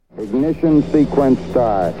Ignition sequence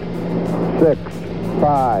start. 6,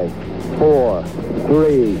 5, 4,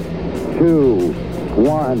 3, 2,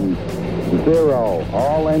 1, 0.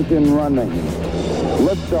 All engine running.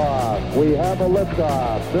 Liftoff. We have a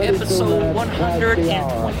liftoff. Episode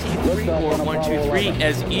 123 or 123,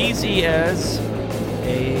 as easy as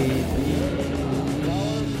A, B,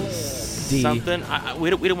 D. something.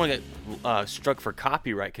 We don't want to get struck for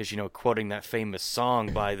copyright because, quoting that famous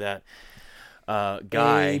song by that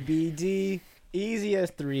guy. A, B, D. Easy as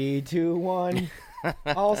 3, 2, 1.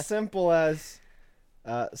 All simple as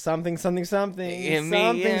something, something, something.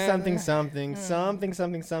 Something,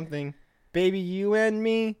 something, something. Baby, you and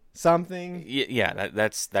me, something. Yeah,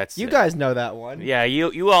 that's You it. guys know that one. Yeah,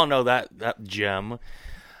 you all know that gem.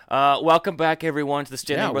 Welcome back, everyone, to the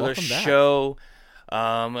Stanley Brothers Show.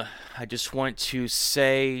 I just want to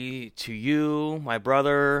say to you, my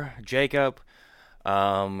brother, Jacob,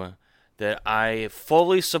 that I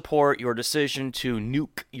fully support your decision to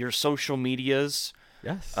nuke your social medias.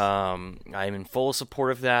 Yes. I'm in full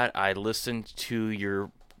support of that. I listened to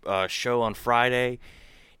your show on Friday,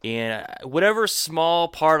 and whatever small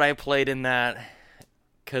part I played in that,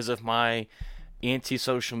 because of my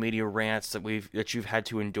anti-social media rants that you've had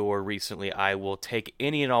to endure recently, I will take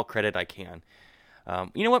any and all credit I can.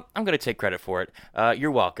 You know what? I'm going to take credit for it.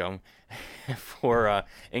 You're welcome for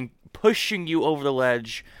pushing you over the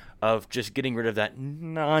ledge of just getting rid of that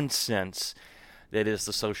nonsense that is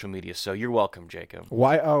the social media. So you're welcome, Jacob.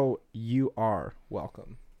 you are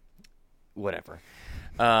welcome. Whatever.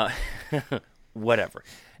 Whatever.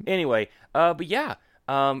 Anyway, but yeah,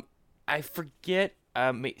 I forget.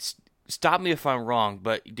 Stop me if I'm wrong,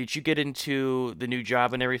 but did you get into the new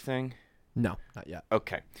job and everything? No, not yet.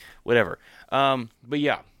 Okay, whatever. But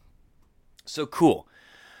yeah, so cool.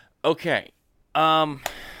 Okay,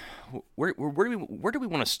 where do we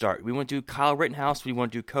want to start? Do we want to do Kyle Rittenhouse? Do we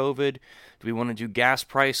want to do COVID? Do we want to do gas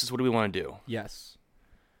prices? What do we want to do? Yes.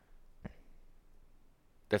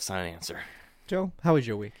 That's not an answer. Joe, how was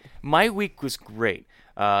your week? My week was great.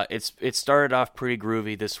 It started off pretty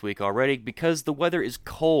groovy this week already because the weather is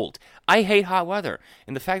cold. I hate hot weather,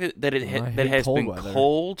 and the fact that it has been weather.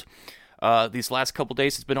 cold these last couple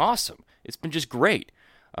days has been awesome. It's been just great.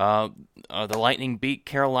 The Lightning beat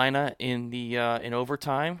Carolina in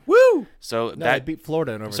overtime. Woo! So They beat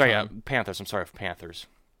Florida in overtime. Sorry, Panthers. I'm sorry for Panthers,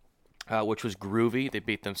 which was groovy. They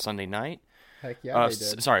beat them Sunday night. Heck yeah, they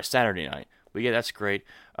did. Saturday night. But yeah, that's great.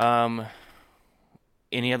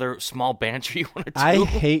 Any other small banter you want to do? I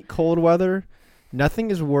hate cold weather.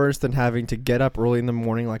 Nothing is worse than having to get up early in the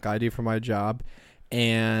morning like I do for my job,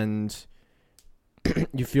 and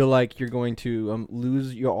you feel like you're going to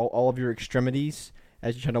lose all of your extremities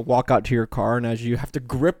as you try to walk out to your car, and as you have to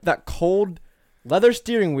grip that cold leather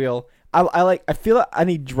steering wheel. I feel like I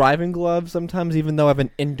need driving gloves sometimes, even though I have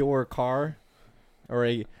an indoor car, or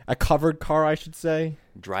a covered car, I should say.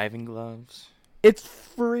 Driving gloves. It's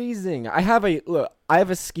freezing. I have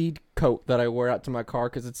a ski coat that I wear out to my car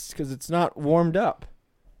because it's not warmed up.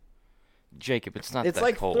 Jacob, it's not It's that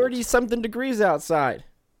like cold. 30-something degrees outside.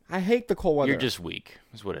 I hate the cold weather. You're just weak,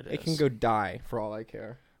 is what it is. It can go die for all I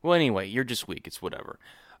care. Well, anyway, you're just weak. It's whatever.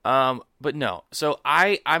 But no. So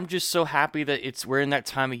I'm just so happy that we're in that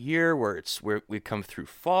time of year where we come through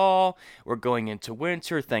fall. We're going into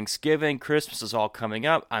winter, Thanksgiving, Christmas is all coming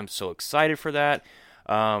up. I'm so excited for that.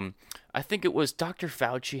 I think it was Dr.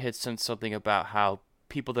 Fauci had said something about how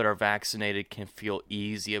people that are vaccinated can feel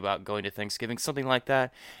easy about going to Thanksgiving, something like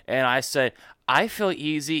that. And I said, I feel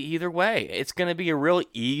easy either way. It's going to be a real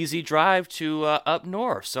easy drive to up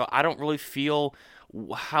north. So I don't really feel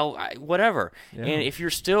whatever. Yeah. And if you're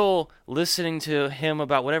still listening to him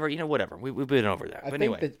about whatever, whatever. We've been over that. But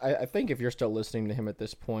anyway. I think if you're still listening to him at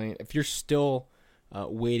this point, if you're still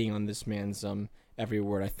waiting on this man's every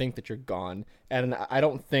word, I think that you're gone. And I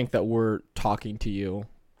don't think that we're talking to you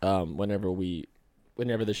whenever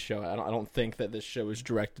this show. I don't think that this show is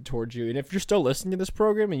directed towards you. And if you're still listening to this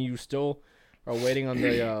program and you still are waiting on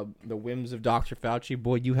the whims of Dr. Fauci,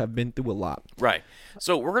 boy, you have been through a lot. Right.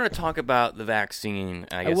 So we're going to talk about the vaccine,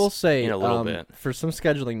 I guess, I will say, in a little bit. For some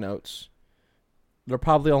scheduling notes, there'll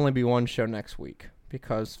probably only be one show next week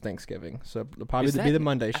because Thanksgiving. So it'll probably be the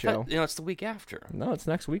Monday show. It's the week after. No, it's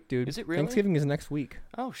next week, dude. Is it really? Thanksgiving is next week.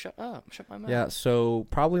 Oh, shut up. Shut my mouth. Yeah, so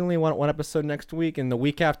probably only one episode next week, and the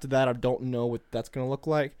week after that, I don't know what that's going to look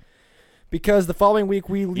like. Because the following week,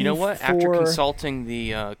 we leave. You know what? After consulting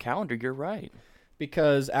the calendar, you're right.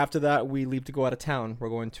 Because after that, we leave to go out of town. We're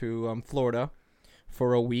going to Florida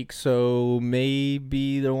for a week, so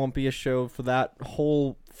maybe there won't be a show for that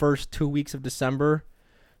whole first 2 weeks of December.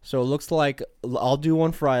 So it looks like I'll do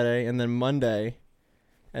one Friday, and then Monday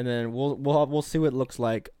and then we'll see what it looks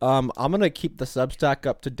like. I'm gonna keep the Substack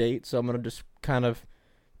up to date, so I'm gonna just kind of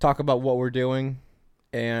talk about what we're doing,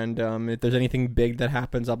 and if there's anything big that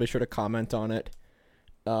happens, I'll be sure to comment on it.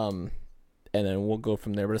 And then we'll go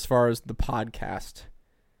from there. But as far as the podcast,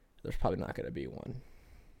 there's probably not going to be one.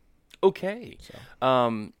 Okay.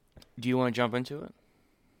 So. Do you want to jump into it?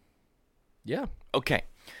 Yeah. Okay.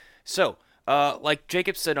 So, like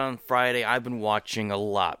Jacob said on Friday, I've been watching a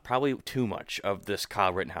lot, probably too much, of this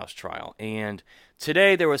Kyle Rittenhouse trial. And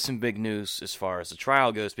today there was some big news as far as the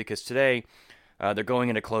trial goes, because today they're going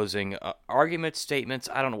into closing arguments, statements.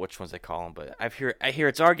 I don't know which ones they call them, but I hear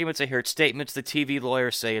it's arguments, I hear it's statements. The TV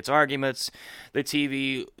lawyers say it's arguments. The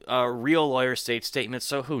TV real lawyers say it's statements,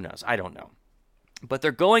 so who knows? I don't know. But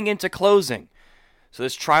they're going into closing. So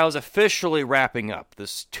this trial is officially wrapping up.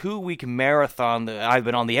 This 2-week marathon that I've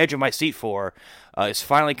been on the edge of my seat for is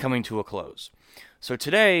finally coming to a close. So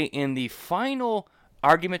today, in the final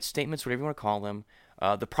argument, statements, whatever you want to call them,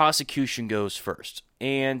 the prosecution goes first.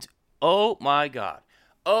 And oh my God,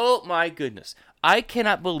 oh my goodness, I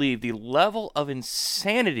cannot believe the level of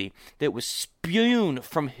insanity that was spewed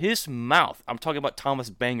from his mouth. I'm talking about Thomas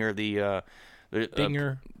Banger,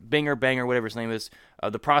 Banger, whatever his name is,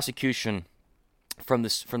 the prosecution from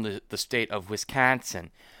the state of Wisconsin.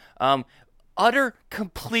 Utter,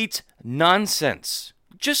 complete nonsense.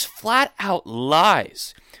 Just flat out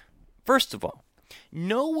lies. First of all,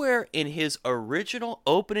 nowhere in his original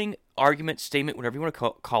opening argument, statement, whatever you want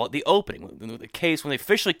to call it, the opening, the case when they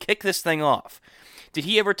officially kick this thing off, did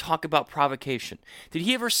he ever talk about provocation? Did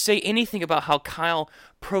he ever say anything about how Kyle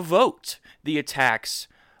provoked the attacks,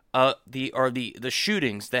 the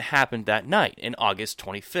shootings that happened that night in August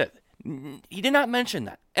 25th? He did not mention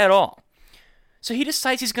that at all. So he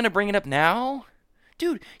decides he's going to bring it up now?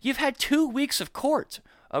 Dude, you've had 2 weeks of court,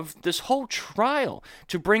 of this whole trial,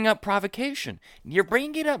 to bring up provocation. You're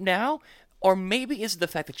bringing it up now? Or maybe it's the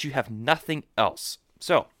fact that you have nothing else.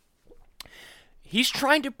 So, he's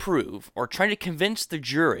trying to prove, or trying to convince the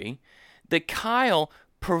jury, that Kyle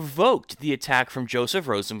provoked the attack from Joseph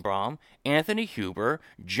Rosenbaum, Anthony Huber,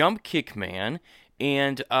 Jump Kick Man,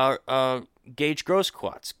 and Gage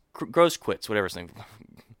Grosskreutz, whatever his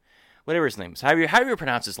name is. How do you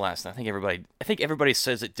pronounce his last name? I think everybody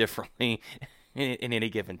says it differently in any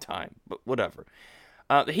given time, but whatever.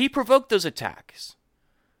 He provoked those attacks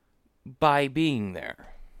by being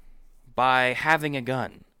there, by having a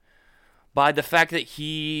gun, by the fact that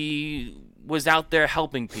he was out there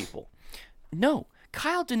helping people. No,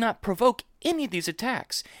 Kyle did not provoke any of these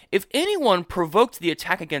attacks. If anyone provoked the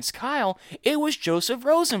attack against Kyle, it was Joseph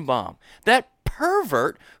Rosenbaum, that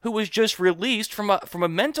pervert who was just released from a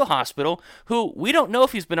mental hospital, who we don't know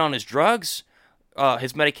if he's been on his drugs,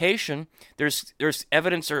 his medication. There's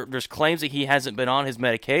evidence, or there's claims that he hasn't been on his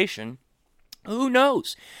medication. Who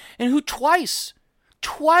knows? And who twice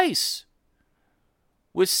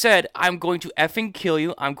was said, I'm going to effing kill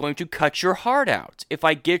you, I'm going to cut your heart out. If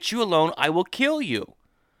I get you alone, I will kill you.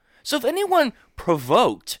 So if anyone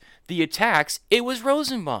provoked the attacks, it was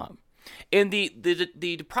Rosenbaum. And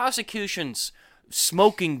the prosecution's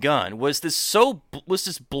smoking gun was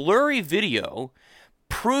this blurry video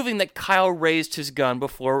proving that Kyle raised his gun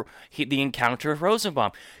before the encounter with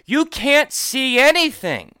Rosenbaum. You can't see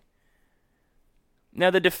anything. Now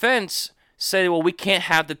the defense said, well, we can't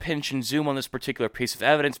have the pinch and zoom on this particular piece of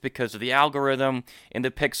evidence because of the algorithm, and the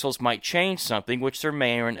pixels might change something, which there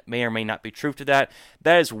may or may not be truth to that.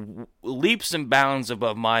 That is leaps and bounds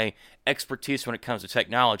above my expertise when it comes to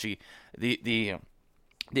technology. The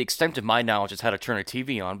extent of my knowledge is how to turn a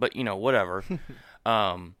TV on, but whatever.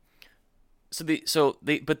 But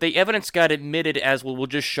the evidence got admitted as, well, we'll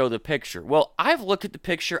just show the picture. Well, I've looked at the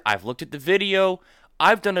picture, I've looked at the video,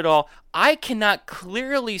 I've done it all. I cannot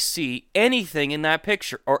clearly see anything in that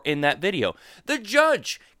picture or in that video. The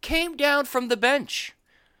judge came down from the bench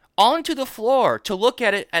onto the floor to look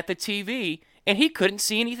at it at the TV, and he couldn't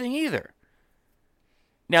see anything either.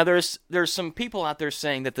 Now, there's some people out there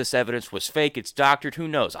saying that this evidence was fake, it's doctored, who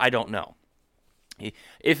knows? I don't know.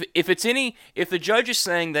 If the judge is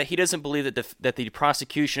saying that he doesn't believe that the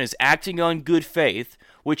prosecution is acting on good faith,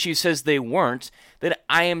 which he says they weren't, then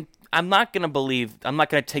I'm not going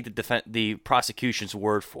to take the prosecution's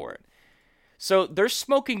word for it. So their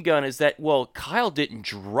smoking gun is that, well, Kyle didn't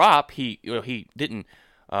drop, he didn't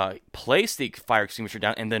place the fire extinguisher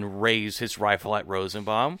down and then raise his rifle at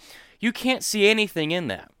Rosenbaum. You can't see anything in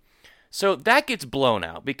that. So that gets blown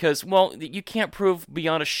out because, well, you can't prove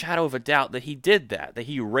beyond a shadow of a doubt that he did that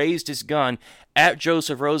he raised his gun at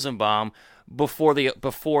Joseph Rosenbaum before the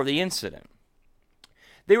incident.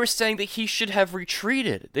 They were saying that he should have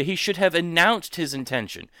retreated, that he should have announced his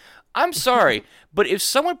intention. I'm sorry, but if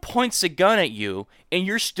someone points a gun at you and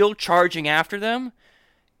you're still charging after them,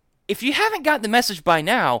 if you haven't gotten the message by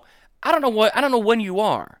now, I don't know when you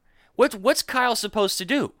are. What's Kyle supposed to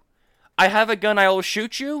do? I have a gun, I will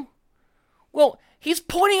shoot you? Well, he's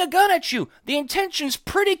pointing a gun at you. The intention's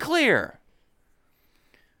pretty clear.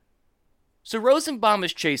 So Rosenbaum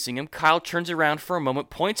is chasing him. Kyle turns around for a moment,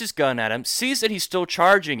 points his gun at him, sees that he's still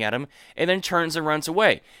charging at him, and then turns and runs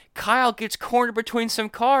away. Kyle gets cornered between some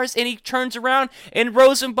cars, and he turns around, and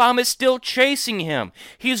Rosenbaum is still chasing him.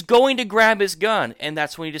 He's going to grab his gun, and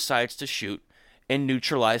that's when he decides to shoot and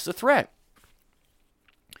neutralize the threat.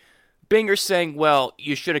 Binger's saying, well,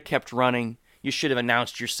 you should have kept running. You should have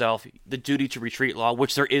announced yourself. The duty to retreat law,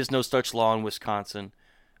 which there is no such law in Wisconsin.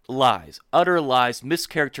 Lies, utter lies,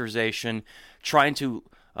 mischaracterization, trying to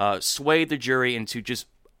sway the jury into just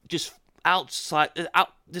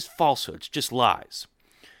falsehoods, just lies.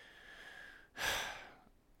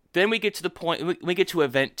 Then we get to the point, we get to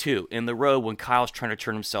event 2 in the road when Kyle's trying to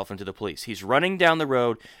turn himself into the police. He's running down the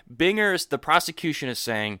road. The prosecution is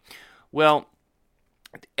saying, well,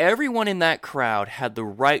 everyone in that crowd had the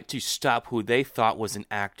right to stop who they thought was an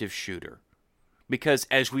active shooter. Because,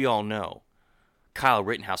 as we all know, Kyle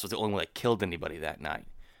Rittenhouse was the only one that killed anybody that night.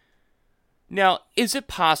 Now, is it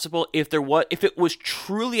possible if it was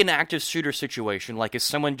truly an active shooter situation, like if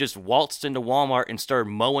someone just waltzed into Walmart and started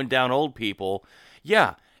mowing down old people,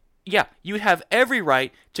 yeah, you'd have every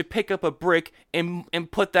right to pick up a brick and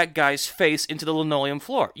put that guy's face into the linoleum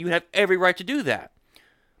floor. You'd have every right to do that.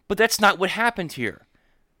 But that's not what happened here.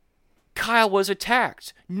 Kyle was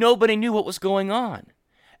attacked. Nobody knew what was going on.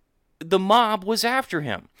 The mob was after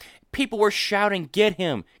him. People were shouting, get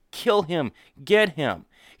him, kill him, get him.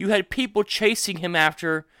 You had people chasing him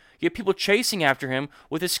after him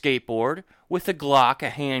with a skateboard, with a Glock, a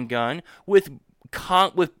handgun, with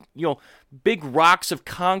big rocks of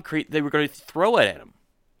concrete they were going to throw at him.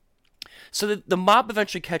 So the mob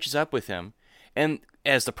eventually catches up with him, and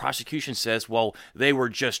as the prosecution says, well, they were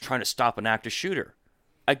just trying to stop an active shooter.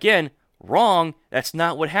 Again, wrong. That's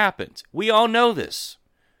not what happened. We all know this.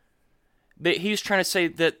 He's trying to say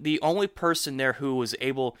that the only person there who was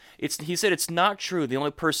he said it's not true. The only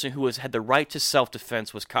person who had the right to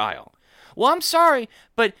self-defense was Kyle. Well, I'm sorry,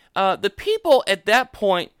 but the people at that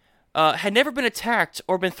point had never been attacked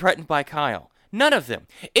or been threatened by Kyle. None of them.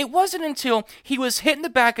 It wasn't until he was hit in the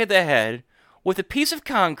back of the head with a piece of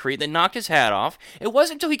concrete that knocked his hat off. It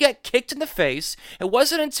wasn't until he got kicked in the face. It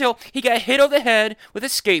wasn't until he got hit over the head with a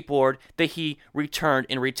skateboard that he returned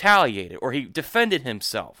and retaliated, or he defended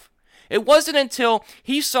himself. It wasn't until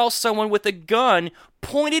he saw someone with a gun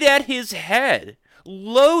pointed at his head,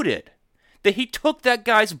 loaded, that he took that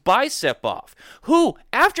guy's bicep off, who,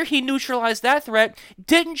 after he neutralized that threat,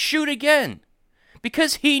 didn't shoot again,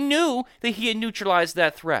 because he knew that he had neutralized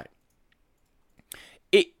that threat.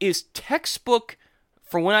 It is textbook,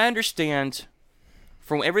 from what I understand,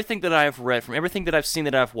 from everything that I have read, from everything that I've seen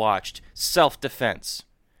that I've watched, self-defense.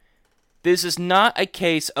 This is not a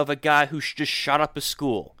case of a guy who just shot up a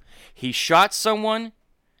school. He shot someone,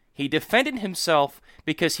 he defended himself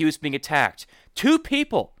because he was being attacked. 2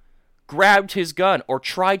 people grabbed his gun or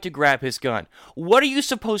tried to grab his gun. What are you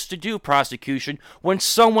supposed to do, prosecution, when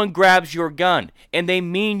someone grabs your gun and they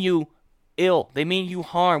mean you ill, they mean you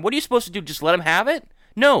harm? What are you supposed to do, just let them have it?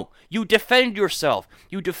 No, you defend yourself.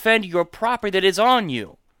 You defend your property that is on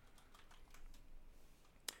you.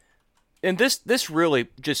 And this really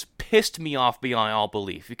just pissed me off beyond all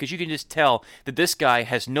belief, because you can just tell that this guy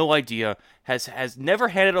has no idea, has never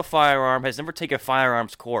handled a firearm, has never taken a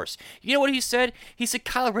firearms course. You know what he said? He said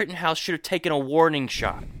Kyle Rittenhouse should have taken a warning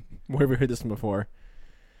shot. Where have we heard this one before?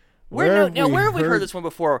 Where have we heard this one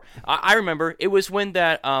before? I remember it was when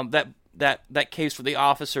that case where the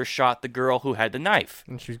officer shot the girl who had the knife.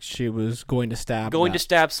 And she was going to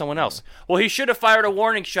stab someone else. Well, he should have fired a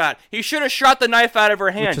warning shot. He should have shot the knife out of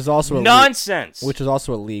her hand. Which is also nonsense. Which is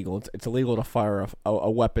also illegal. It's illegal to fire a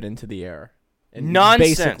weapon into the air.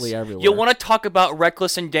 Nonsense. Basically everywhere. You want to talk about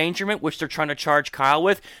reckless endangerment, which they're trying to charge Kyle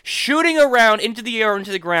with? Shooting around into the air or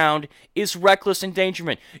into the ground is reckless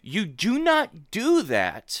endangerment. You do not do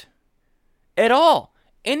that at all.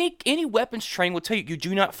 Any weapons training will tell you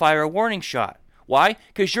do not fire a warning shot. Why?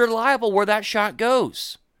 Because you're liable where that shot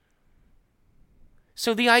goes.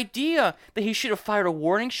 So the idea that he should have fired a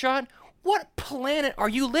warning shot, what planet are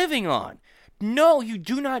you living on? No, you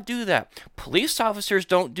do not do that. Police officers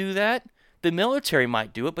don't do that. The military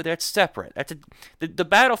might do it, but that's separate. The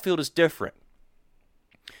battlefield is different.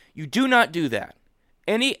 You do not do that.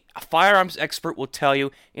 Any firearms expert will tell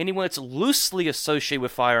you, anyone that's loosely associated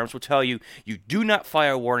with firearms will tell you, you do not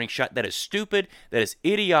fire a warning shot. That is stupid. That is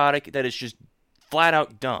idiotic. That is just flat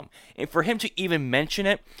out dumb. And for him to even mention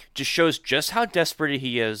it just shows just how desperate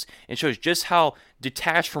he is and shows just how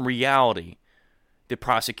detached from reality the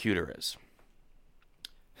prosecutor is.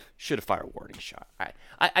 Should have fired a warning shot.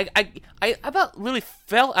 I about really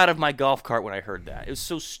fell out of my golf cart when I heard that. It was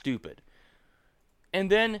so stupid.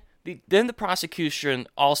 And then the prosecution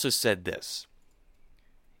also said this.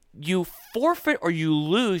 You forfeit or you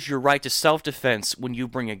lose your right to self-defense when you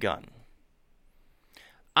bring a gun.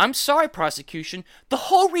 I'm sorry, prosecution. The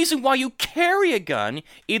whole reason why you carry a gun,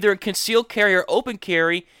 either in concealed carry or open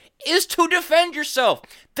carry, is to defend yourself.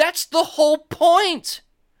 That's the whole point.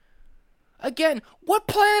 Again, what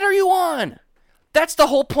planet are you on? That's the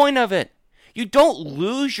whole point of it. You don't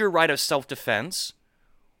lose your right of self-defense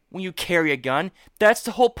when you carry a gun. That's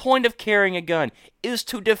the whole point of carrying a gun, is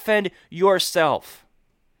to defend yourself.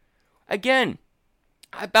 Again,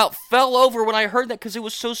 I about fell over when I heard that because it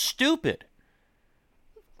was so stupid.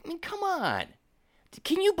 I mean, come on.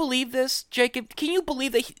 Can you believe this, Jacob? Can you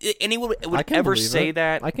believe that anyone would ever say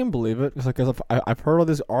that? I can believe it because I've heard all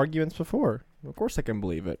these arguments before. Of course I can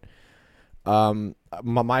believe it.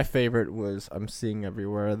 My favorite was I'm seeing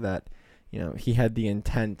everywhere that, he had the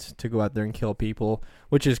intent to go out there and kill people,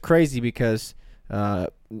 which is crazy because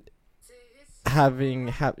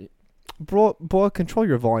Bro, control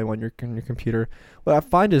your volume on your computer. What I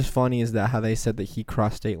find is funny is that how they said that he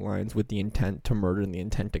crossed state lines with the intent to murder and the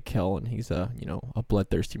intent to kill, and he's a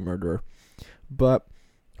bloodthirsty murderer. But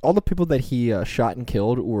all the people that he shot and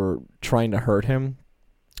killed were trying to hurt him.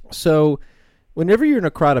 So whenever you're in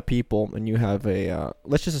a crowd of people and you have a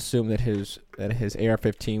let's just assume that his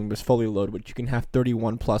AR-15 was fully loaded, which you can have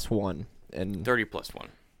 31 plus 1 and 30 plus 1.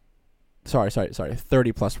 Sorry,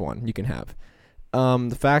 30 plus 1 you can have.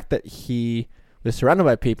 The fact that he was surrounded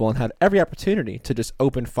by people and had every opportunity to just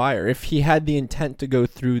open fire. If he had the intent to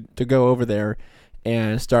go over there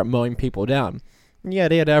and start mowing people down, yeah,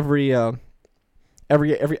 they had every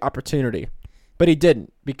opportunity, but he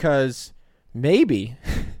didn't because maybe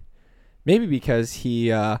because he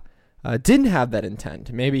didn't have that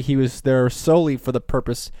intent. Maybe he was there solely for the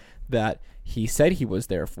purpose that he said he was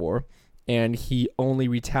there for, and he only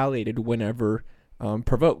retaliated whenever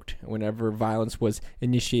provoked, whenever violence was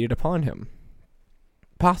initiated upon him.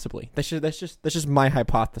 Possibly. That's just my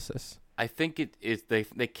hypothesis. I think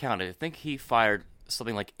they counted. I think he fired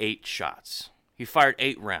something like 8 shots. He fired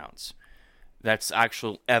 8 rounds. That's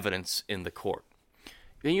actual evidence in the court.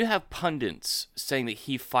 Then you have pundits saying that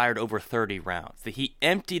he fired over 30 rounds, that he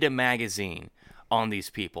emptied a magazine on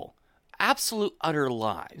these people. Absolute utter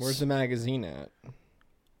lies. Where's the magazine at?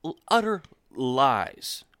 Utter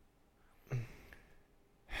lies.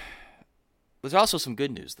 There's also some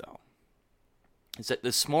good news, though. It's that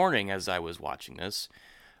this morning, as I was watching this,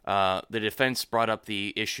 the defense brought up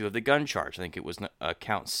the issue of the gun charge. I think it was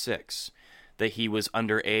count 6, that he was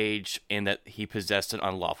underage and that he possessed an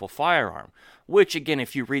unlawful firearm. Which, again,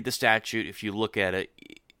 if you read the statute, if you look at it,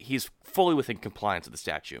 he's fully within compliance with the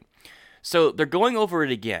statute. So they're going over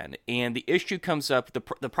it again, and the issue comes up.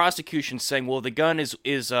 The prosecution saying, "Well, the gun is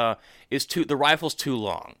too, the rifle's too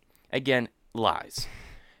long." Again, lies.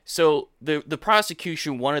 So the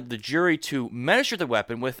prosecution wanted the jury to measure the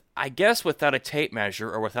weapon without a tape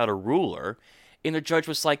measure or without a ruler, and the judge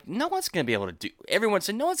was like, everyone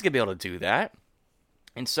said no one's going to be able to do that.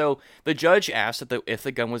 And so the judge asked if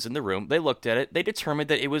the gun was in the room. They looked at it. They determined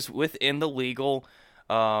that it was within the legal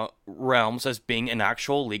realms as being an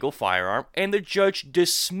actual legal firearm, and the judge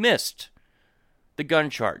dismissed the gun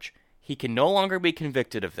charge. He can no longer be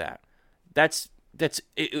convicted of that.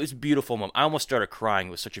 It was a beautiful moment. I almost started crying.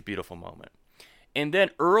 It was such a beautiful moment. And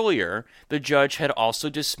then earlier, the judge had also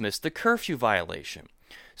dismissed the curfew violation.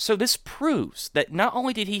 So this proves that not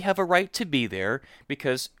only did he have a right to be there,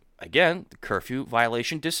 because, again, the curfew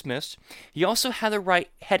violation dismissed, he also had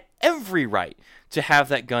every right to have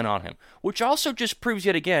that gun on him, which also just proves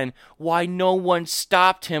yet again why no one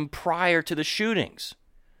stopped him prior to the shootings.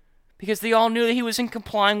 Because they all knew that he was in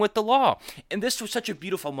complying with the law. And this was such a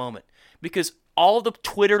beautiful moment, because all the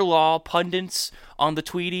Twitter law pundits on the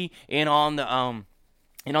Tweety and on the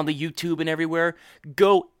YouTube and everywhere,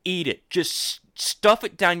 go eat it. Just stuff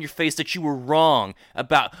it down your face that you were wrong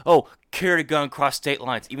about, carried a gun across state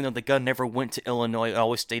lines, even though the gun never went to Illinois, it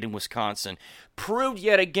always stayed in Wisconsin. Proved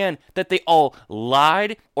yet again that they all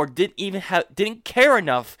lied or didn't care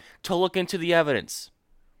enough to look into the evidence.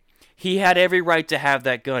 He had every right to have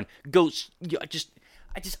that gun.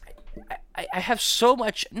 I have so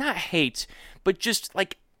much, not hate, but just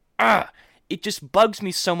like, it just bugs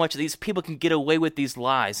me so much that these people can get away with these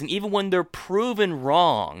lies. And even when they're proven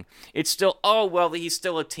wrong, it's still, oh, well, he's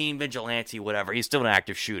still a teen vigilante, whatever. He's still an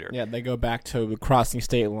active shooter. Yeah, they go back to crossing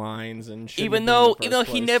state lines and even though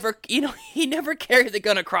he never, he never carried the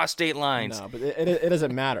gun across state lines. No, but it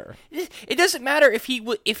doesn't matter. It doesn't matter if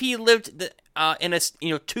he lived in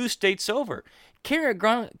a 2 states over. Carrying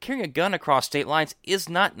a gun across state lines is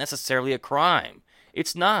not necessarily a crime.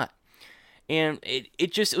 It's not. And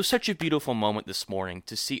it was such a beautiful moment this morning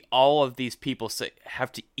to see all of these people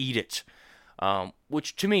have to eat it,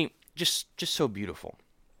 which to me just so beautiful.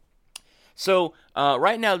 So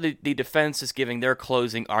right now the defense is giving their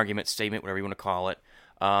closing argument statement, whatever you want to call it,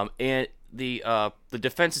 and the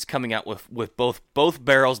defense is coming out with both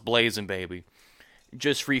barrels blazing, baby,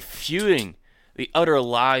 just refuting the utter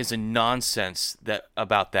lies and nonsense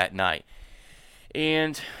about that night.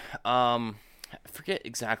 And I forget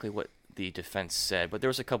exactly what the defense said, but there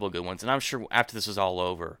was a couple of good ones, and I'm sure after this is all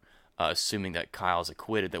over, assuming that Kyle's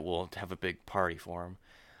acquitted, that we'll have a big party for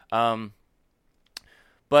him.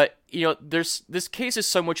 But this case is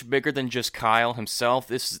so much bigger than just Kyle himself.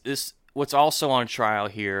 This what's also on trial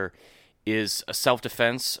here is a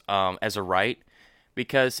self-defense as a right,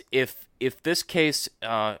 because if this case,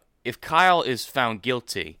 if Kyle is found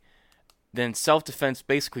guilty, then self-defense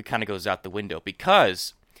basically kind of goes out the window,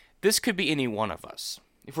 because this could be any one of us.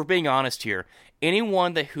 If we're being honest here,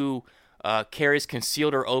 anyone who carries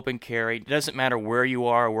concealed or open carry, it doesn't matter where you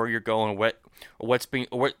are, or where you're going,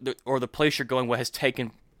 or the place you're going, what has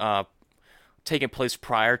taken place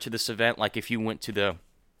prior to this event. Like if you went to the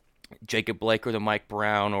Jacob Blake or the Mike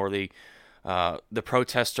Brown or the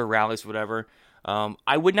protester rallies, whatever.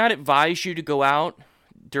 I would not advise you to go out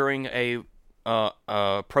during a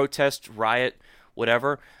protest, riot,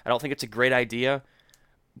 whatever. I don't think it's a great idea.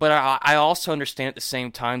 But I also understand at the same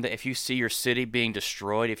time that if you see your city being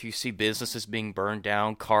destroyed, if you see businesses being burned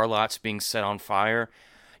down, car lots being set on fire,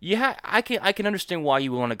 I can understand why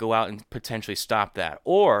you want to go out and potentially stop that.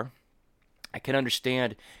 Or I can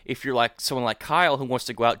understand if you're like someone like Kyle who wants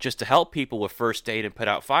to go out just to help people with first aid and put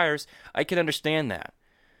out fires. I can understand that.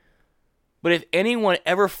 But if anyone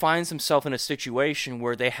ever finds himself in a situation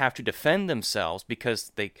where they have to defend themselves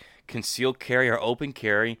because they conceal carry or open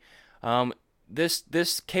carry,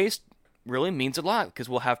 this case really means a lot, because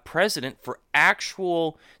we'll have precedent for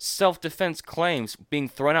actual self-defense claims being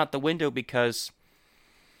thrown out the window because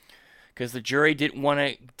the jury didn't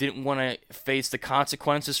want to face the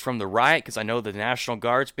consequences from the riot, because I know the National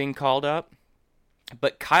Guard's being called up.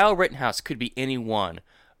 But Kyle Rittenhouse could be any one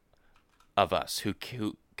of us who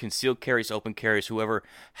concealed carries, open carries, whoever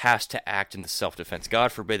has to act in the self-defense.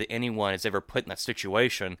 God forbid that anyone is ever put in that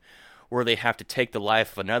situation where they have to take the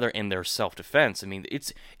life of another in their self-defense. I mean,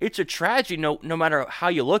 it's a tragedy no matter how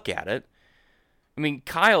you look at it. I mean,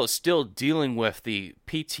 Kyle is still dealing with the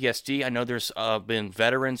PTSD. I know there's been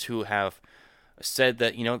veterans who have said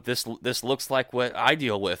that, this looks like what I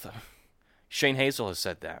deal with. Shane Hazel has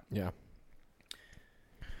said that. Yeah.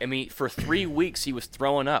 I mean, for 3 weeks he was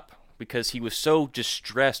throwing up because he was so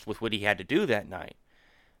distressed with what he had to do that night.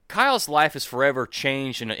 Kyle's life is forever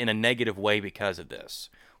changed in a negative way because of this.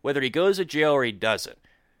 Whether he goes to jail or he doesn't,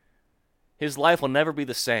 his life will never be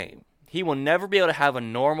the same. He will never be able to have a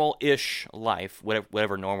normal-ish life,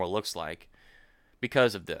 whatever normal looks like,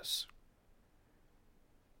 because of this.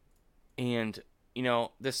 And,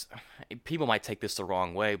 this people might take this the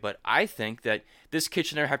wrong way, but I think that this kid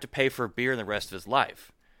should never have to pay for a beer in the rest of his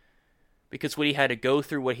life. Because what he had to go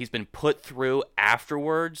through, what he's been put through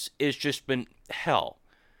afterwards, is just been hell.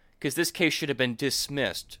 Because this case should have been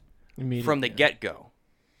dismissed from the get-go.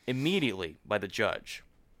 Immediately by the judge.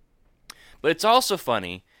 But it's also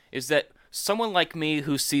funny is that someone like me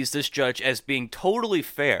who sees this judge as being totally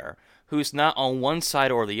fair, who's not on one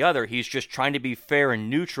side or the other, he's just trying to be fair and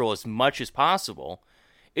neutral as much as possible,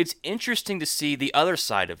 it's interesting to see the other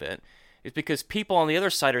side of it. It's because people on the other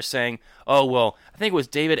side are saying, oh, well, I think it was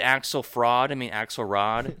David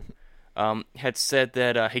Axelrod, had said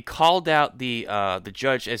that he called out the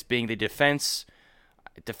judge as being the defense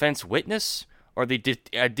witness, or the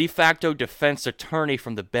de facto defense attorney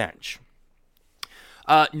from the bench.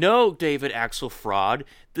 No, David Axelrod,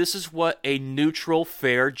 this is what a neutral,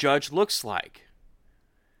 fair judge looks like.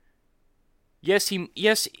 Yes,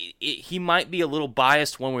 he might be a little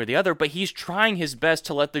biased one way or the other, but he's trying his best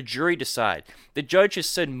to let the jury decide. The judge has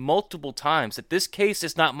said multiple times that this case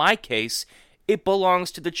is not my case, it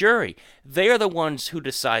belongs to the jury. They are the ones who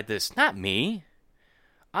decide this, not me.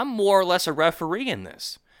 I'm more or less a referee in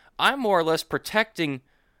this. I'm more or less protecting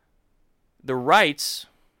the rights,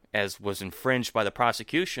 as was infringed by the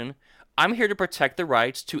prosecution. I'm here to protect the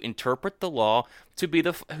rights, to interpret the law, to be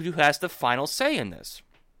who has the final say in this.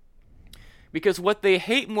 Because what they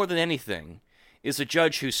hate more than anything is a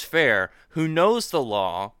judge who's fair, who knows the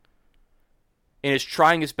law, and is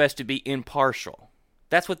trying his best to be impartial.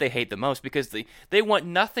 That's what they hate the most, because they want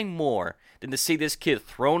nothing more than to see this kid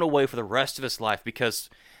thrown away for the rest of his life because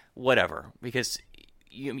whatever. Because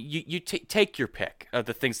you take your pick of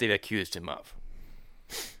the things they've accused him of.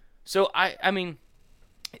 So, I mean,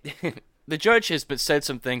 the judge has said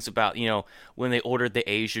some things about, when they ordered the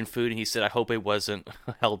Asian food, and he said, I hope it wasn't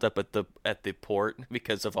held up at the port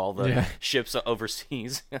because of all the ships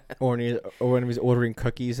overseas. or when he was ordering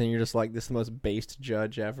cookies, and you're just like, this is the most based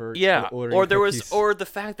judge ever. Yeah, or the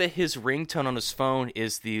fact that his ringtone on his phone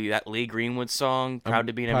is that Lee Greenwood song, Proud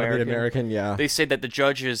to Be an American. Yeah. They say that the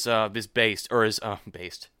judge is based.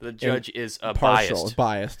 The judge is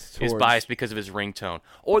biased is biased because of his ringtone.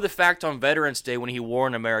 Or the fact on Veterans Day when he wore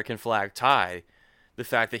an American flag tie, the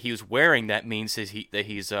fact that he was wearing that means he's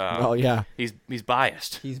he's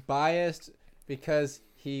biased. He's biased because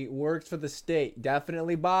he works for the state.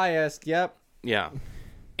 Definitely biased. Yep. Yeah.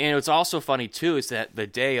 And what's also funny too is that the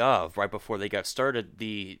day of, right before they got started,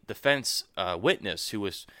 the defense witness who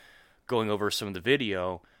was going over some of the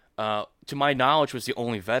video, to my knowledge, was the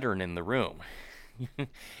only veteran in the room.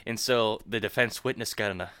 And so the defense witness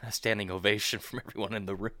got a standing ovation from everyone in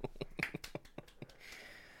the room.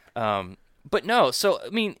 But no, so, I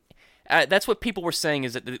mean, that's what people were saying,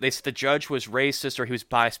 is that the judge was racist or he was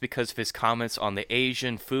biased because of his comments on the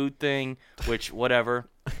Asian food thing, which, whatever.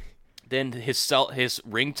 Then his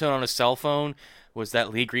ringtone on his cell phone was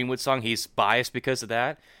that Lee Greenwood song. He's biased because of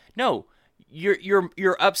that. No,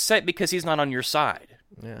 you're upset because he's not on your side.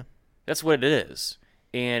 Yeah. That's what it is.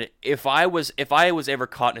 And if I was ever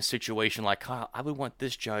caught in a situation like Kyle, I would want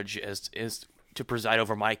this judge as to preside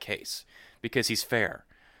over my case because he's fair.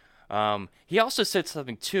 He also said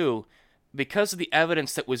something too, because of the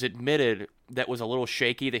evidence that was admitted that was a little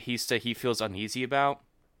shaky, that he said he feels uneasy about,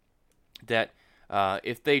 that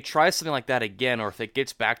if they try something like that again, or if it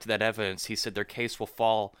gets back to that evidence, he said the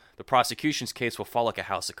prosecution's case will fall like a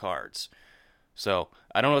house of cards. So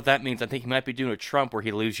I don't know what that means. I think he might be doing a Trump where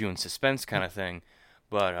he leaves you in suspense kind of thing,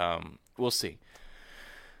 but we'll see.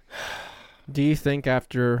 Do you think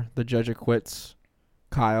after the judge acquits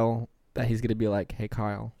Kyle that he's going to be like, hey,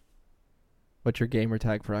 Kyle, what's your gamer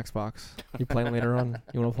tag for Xbox? You playing later on?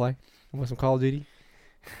 You want to play? You want some Call of Duty?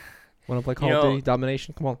 Want to play Call of Duty?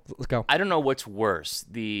 Domination? Come on, let's go. I don't know what's worse,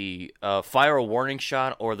 the fire a warning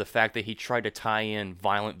shot or the fact that he tried to tie in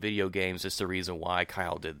violent video games as the reason why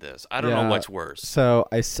Kyle did this. I don't know what's worse. So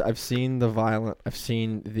I've seen the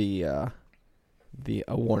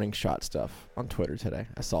warning shot stuff on Twitter today.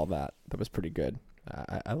 I saw that. That was pretty good.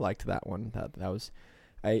 I liked that one. That was...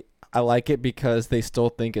 I like it because they still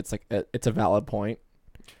think it's like it's a valid point.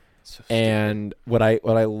 So and what I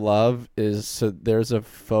love is, so there's a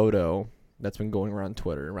photo that's been going around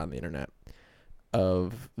Twitter, around the internet,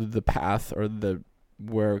 of the path or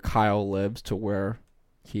where Kyle lives to where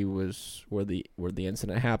he was, where the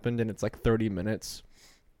incident happened, and it's like 30 minutes.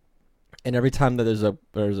 And every time that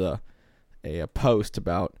there's a post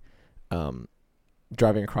about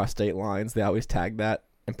driving across state lines, they always tag that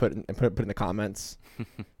and put it in the comments.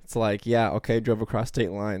 It's like, yeah, okay, drove across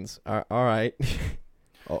state lines. All right.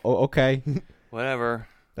 Okay. Whatever.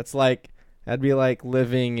 That'd be like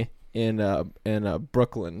living in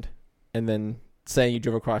Brooklyn and then saying you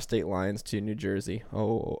drove across state lines to New Jersey.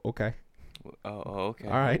 Oh, okay. Oh, okay.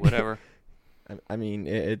 All right. Whatever. I mean,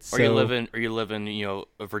 it's you live in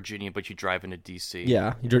Virginia, but you drive into DC.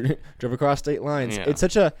 Yeah, you drove across state lines. Yeah.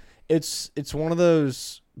 It's one of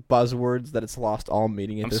those buzzwords that it's lost all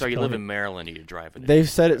meaning at this point. You live in Maryland, you drive into They've DC.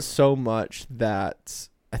 said it so much that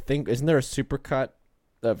I think, isn't there a supercut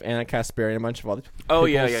of Anna Kasperi and a bunch of other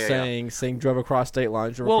people saying drove across state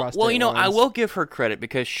lines, across state lines. I will give her credit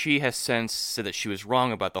because she has since said that she was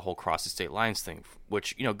wrong about the whole cross the state lines thing,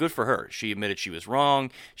 which, good for her. She admitted she was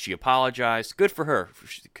wrong. She apologized. Good for her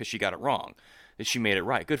because she got it wrong. That she made it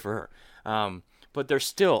right. Good for her. But there's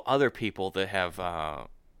still other people that have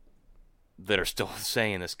that are still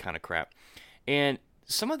saying this kind of crap. And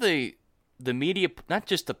some of the media, not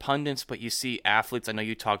just the pundits, but you see athletes. I know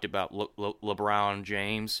you talked about LeBron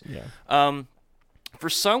James. Yeah. For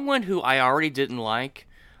someone who I already didn't like,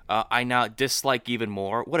 I now dislike even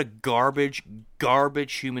more. What a garbage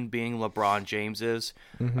human being LeBron James is.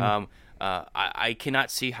 Mm-hmm. I cannot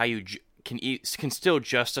see how you can still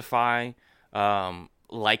justify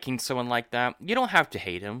liking someone like that. You don't have to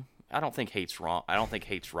hate him. I don't think hate's wrong. I don't think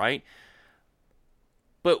hate's right.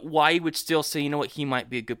 But why you would still say, he might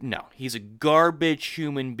be a good... No, he's a garbage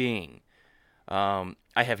human being.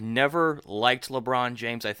 I have never liked LeBron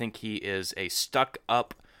James. I think he is a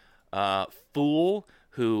stuck-up fool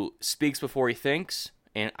who speaks before he thinks,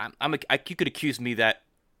 and you could accuse me that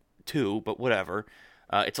too, but whatever.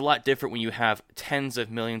 It's a lot different when you have tens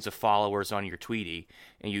of millions of followers on your Tweety,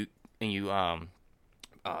 and you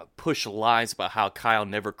push lies about how Kyle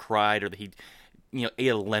never cried or that he ate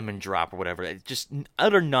a lemon drop or whatever. It's just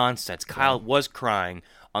utter nonsense. Kyle was crying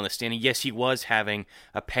on the stand, and yes, he was having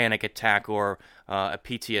a panic attack or a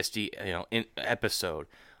PTSD episode.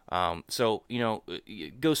 So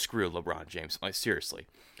go screw LeBron James, like seriously.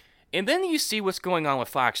 And then you see what's going on with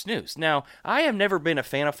Fox News. Now, I have never been a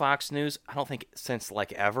fan of Fox News. I don't think since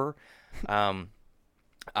like ever. I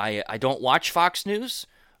don't watch Fox News.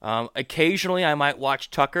 Occasionally, I might watch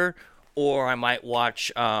Tucker, or I might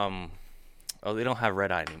watch. Oh, they don't have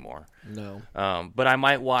Red Eye anymore. No. But I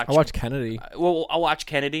might watch. I watch Kennedy. Well, I'll watch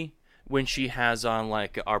Kennedy when she has on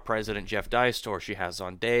like our president Jeff Deist, or she has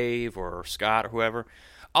on Dave or Scott or whoever.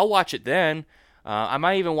 I'll watch it then. I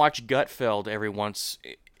might even watch Gutfeld every once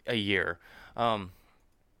a year.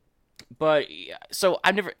 But so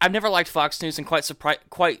I've never liked Fox News, and this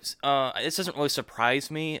doesn't really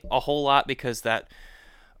surprise me a whole lot because that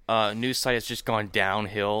news site has just gone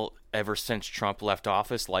downhill ever since Trump left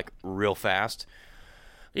office, like real fast.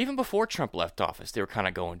 Even before Trump left office, they were kind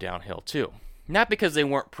of going downhill too. Not because they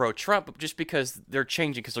weren't pro-Trump, but just because they're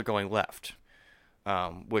changing because they're going left.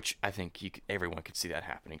 Which I think everyone could see that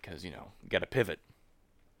happening because, you got to pivot.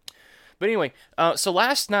 But anyway, so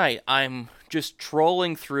last night I'm just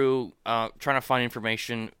trolling through, trying to find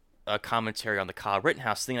information, commentary on the Kyle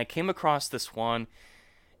Rittenhouse thing. I came across this one,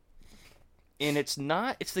 and it's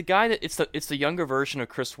the guy that it's the younger version of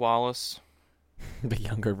Chris Wallace. The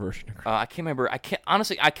younger version of Chris. I can't remember. I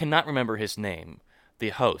cannot remember his name, the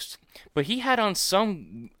host. But he had on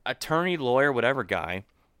some attorney, lawyer, whatever guy,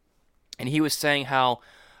 and he was saying how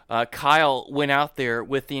Kyle went out there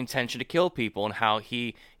with the intention to kill people, and how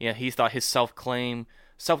he thought his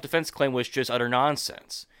self-defense claim was just utter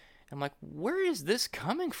nonsense. I'm like, where is this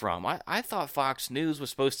coming from? I thought Fox News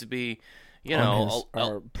was supposed to be,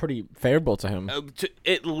 are pretty favorable to him.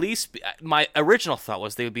 At least my original thought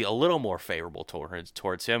was they would be a little more favorable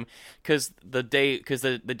towards him, because the day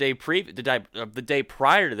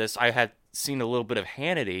prior to this, I had seen a little bit of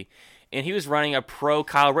Hannity, and he was running a pro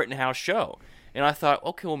Kyle Rittenhouse show, and I thought,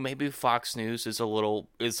 okay, well maybe Fox News is a little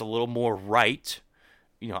more right.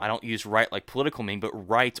 I don't use right like political mean, but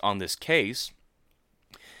right on this case.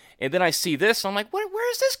 And then I see this, I'm like,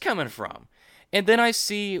 where is this coming from? And then I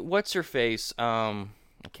see what's her face. I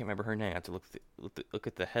can't remember her name. I have to look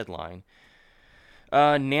at the headline.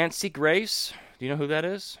 Nancy Grace. Do you know who that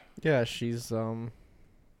is? Yeah, she's I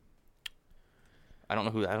don't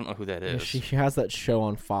know who that is. She has that show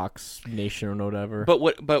on Fox Nation or whatever.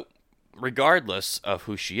 But regardless of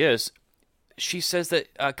who she is, she says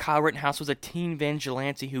that Kyle Rittenhouse was a teen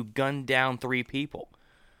vigilante who gunned down 3 people.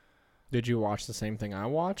 Did you watch the same thing I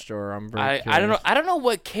watched, or I'm very curious? I don't know. I don't know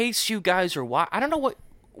what case you guys are watching. I don't know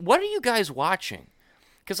what are you guys watching?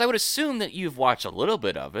 Because I would assume that you've watched a little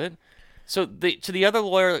bit of it. So to the other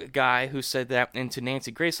lawyer guy who said that, and to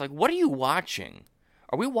Nancy Grace, like, what are you watching?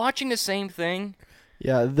 Are we watching the same thing?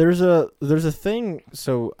 Yeah, there's a thing.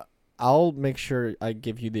 So I'll make sure I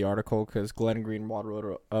give you the article because Glenn Greenwald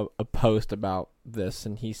wrote a post about this,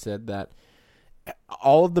 and he said that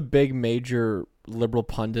all of the big major liberal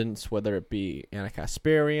pundits, whether it be Anna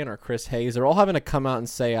Kasparian or Chris Hayes, they're all having to come out and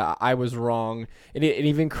say, I was wrong. And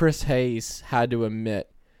even Chris Hayes had to admit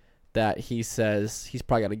that he says he's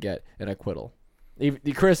probably got to get an acquittal.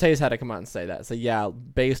 Chris Hayes had to come out and say that. So, yeah,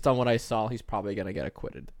 based on what I saw, he's probably going to get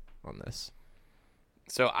acquitted on this.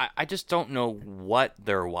 So I just don't know what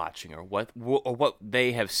they're watching or what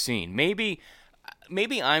they have seen. Maybe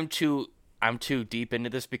I'm too deep into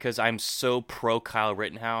this because I'm so pro Kyle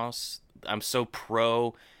Rittenhouse. I'm so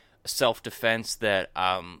pro self-defense that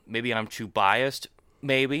maybe I'm too biased.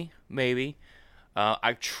 Maybe.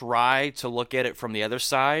 I try to look at it from the other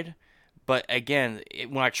side. But again,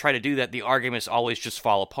 when I try to do that, the arguments always just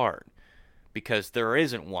fall apart because there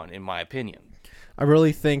isn't one, in my opinion. I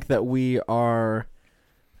really think that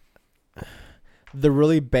they're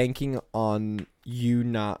really banking on you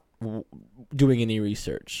not doing any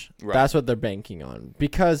research. Right. That's what they're banking on.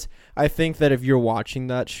 Because I think that if you're watching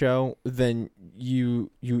that show, then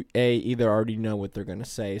you either already know what they're going to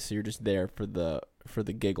say, so you're just there for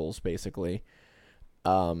the giggles, basically.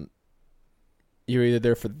 You're either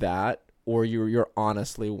there for that, or you're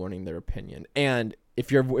honestly wanting their opinion. And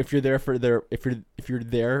if you're there for their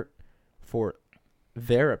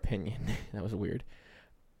opinion, that was weird.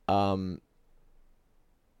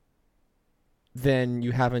 Then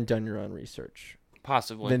you haven't done your own research.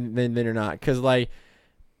 Possibly. then they're not. Because, like,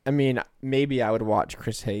 I mean, maybe I would watch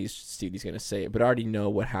Chris Hayes see what he's going to say, but I already know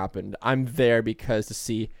what happened. I'm there because to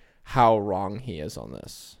see how wrong he is on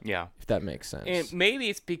this. Yeah. If that makes sense. And maybe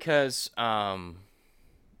it's because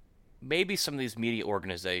maybe some of these media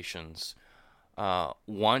organizations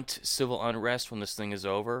want civil unrest when this thing is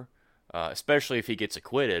over, especially if he gets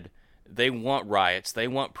acquitted. They want riots. They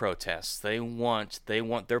want protests. They want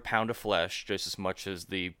their pound of flesh just as much as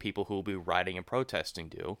the people who will be rioting and protesting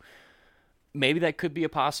do. Maybe that could be a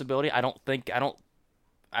possibility. I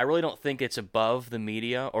really don't think it's above the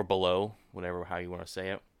media or below, how you want to say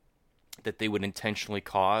it, that they would intentionally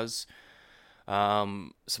cause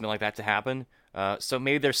something like that to happen. So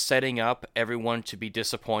maybe they're setting up everyone to be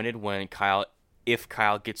disappointed if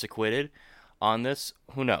Kyle gets acquitted on this.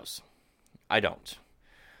 Who knows? I don't.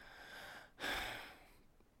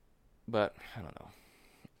 But I don't know.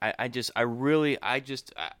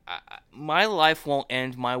 My life won't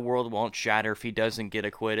end. My world won't shatter if he doesn't get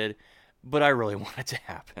acquitted. But I really want it to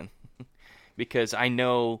happen because I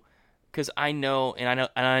know, and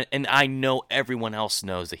I know everyone else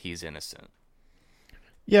knows that he's innocent.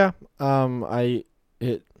 Yeah. I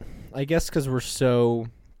guess because we're so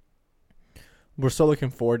looking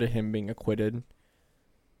forward to him being acquitted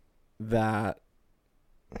that.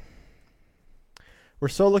 We're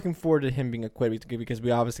so looking forward to him being acquitted because we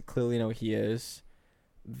obviously clearly know he is,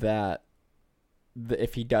 that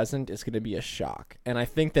if he doesn't, it's going to be a shock. And I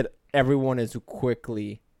think that everyone is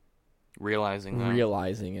quickly realizing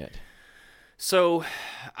it. So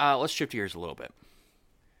let's shift gears a little bit.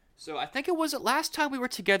 So I think it was last time we were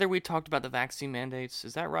together we talked about the vaccine mandates.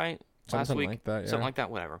 Is that right? Last week? Like that, yeah. Something like that,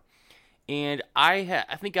 whatever. And I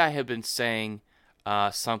think I have been saying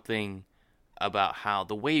something about how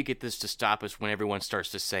the way you get this to stop is when everyone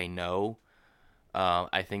starts to say no.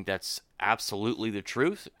 I think that's absolutely the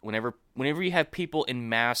truth. Whenever you have people in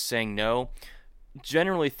mass saying no,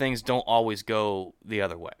 generally things don't always go the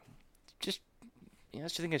other way. I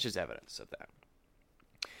think it's just evidence of that.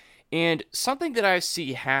 And something that I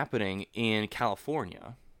see happening in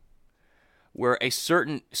California, where a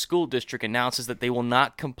certain school district announces that they will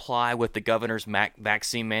not comply with the governor's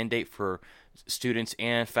vaccine mandate for students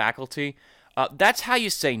and faculty. That's how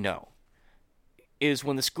you say no, is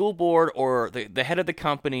when the school board or the head of the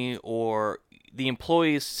company or the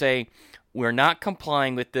employees say, we're not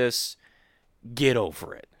complying with this, get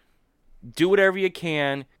over it. Do whatever you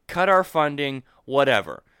can, cut our funding,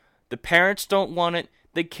 whatever. The parents don't want it,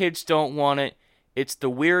 the kids don't want it. It's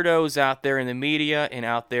the weirdos out there in the media and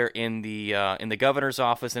out there in the governor's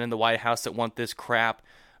office and in the White House that want this crap.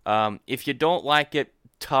 If you don't like it,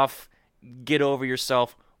 tough, get over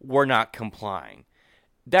yourself. We're not complying.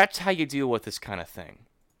 That's how you deal with this kind of thing.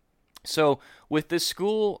 So with this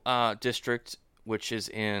school district, which is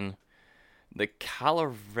in the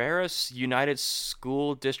Calaveras United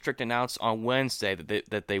School District, announced on Wednesday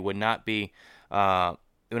that they would not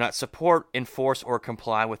support, enforce, or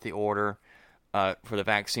comply with the order for the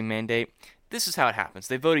vaccine mandate. This is how it happens.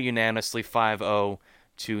 They voted unanimously 5-0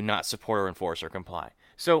 to not support or enforce or comply.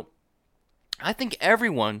 So I think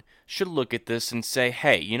everyone should look at this and say,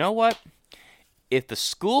 hey, you know what? If the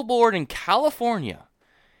school board in California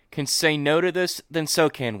can say no to this, then so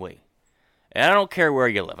can we. And I don't care where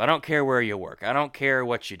you live. I don't care where you work. I don't care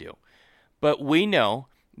what you do. But we know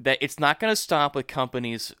that it's not going to stop with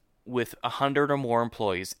companies with 100 or more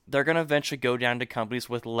employees. They're going to eventually go down to companies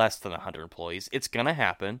with less than 100 employees. It's going to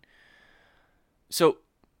happen. So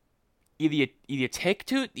either take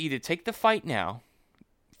the fight now,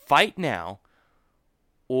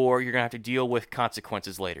 or you're going to have to deal with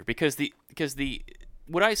consequences later. Because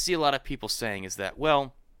what I see a lot of people saying is that,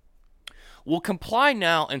 well, we'll comply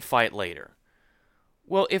now and fight later.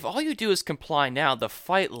 Well, if all you do is comply now, the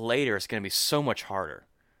fight later is going to be so much harder.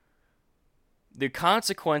 The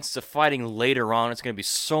consequences of fighting later on is going to be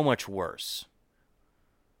so much worse.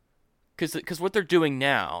 Because what they're doing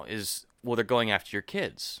now is, well, they're going after your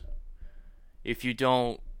kids. If you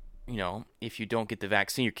don't get the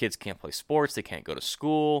vaccine, your kids can't play sports, they can't go to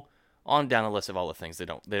school, on down the list of all the things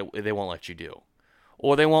they won't let you do.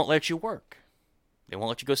 Or they won't let you work. They won't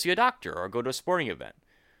let you go see a doctor or go to a sporting event.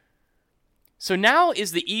 So now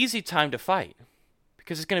is the easy time to fight,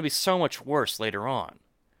 because it's going to be so much worse later on.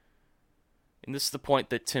 And this is the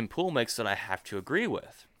point that Tim Pool makes that I have to agree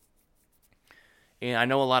with. And I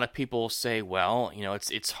know a lot of people say, well,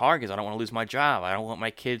 it's hard because I don't want to lose my job. I don't want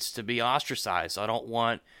my kids to be ostracized. I don't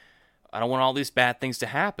want all these bad things to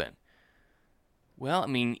happen. Well, I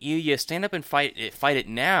mean, either you stand up and fight it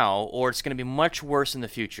now, or it's going to be much worse in the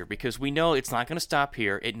future, because we know it's not going to stop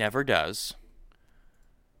here. It never does.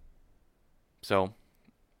 So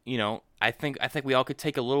I think we all could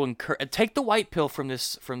take a little take the white pill from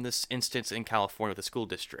this instance in California with the school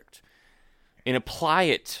district and apply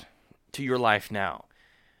it to your life now.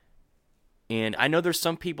 And I know there's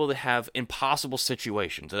some people that have impossible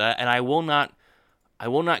situations, and I will not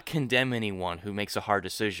condemn anyone who makes a hard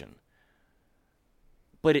decision.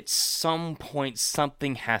 But at some point,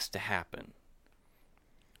 something has to happen.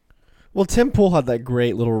 Well, Tim Pool had that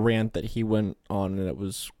great little rant that he went on, and it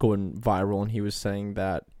was going viral, and he was saying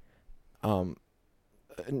that,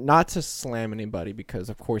 not to slam anybody, because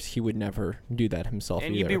of course he would never do that himself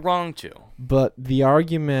and either. You'd be wrong to. But the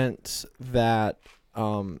argument that,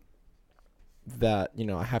 I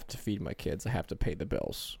have to feed my kids, I have to pay the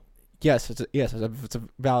bills. Yes, it's a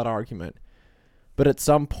valid argument. But at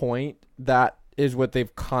some point, that is what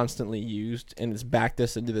they've constantly used, and it's backed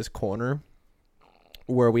us into this corner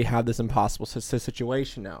where we have this impossible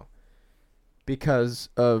situation now because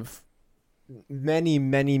of many,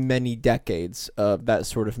 many, many decades of that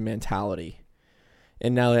sort of mentality.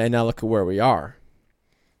 And now look at where we are.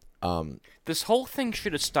 This whole thing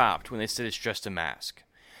should have stopped when they said it's just a mask.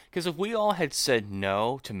 Because if we all had said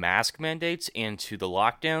no to mask mandates and to the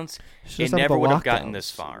lockdowns, it never would have gotten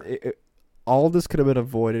this far. All of this could have been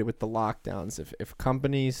avoided with the lockdowns if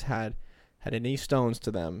companies had any stones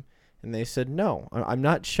to them and they said, no, I'm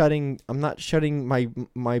not shutting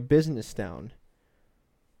my business down.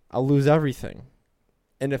 I'll lose everything.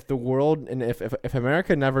 And if the world, and if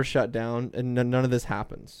America never shut down, and none of this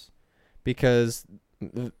happens, because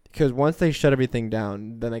once they shut everything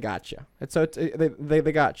down, then they got you. And so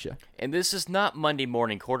they got you. And this is not Monday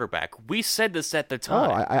morning quarterback. We said this at the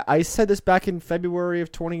time. Oh, I said this back in January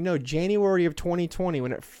of 2020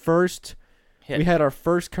 when it first hit. We had our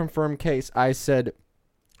first confirmed case. I said,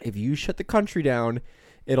 if you shut the country down,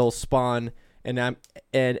 it'll spawn an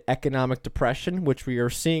economic depression, which we are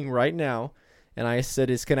seeing right now. And I said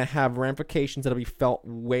it's going to have ramifications that'll be felt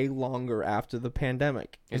way longer after the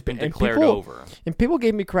pandemic. It's been declared over. And people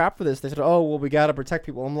gave me crap for this. They said, "Oh, well, we got to protect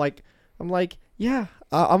people." I'm like, yeah,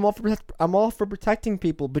 I'm all for protecting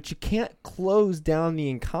people, but you can't close down the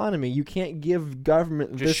economy. You can't give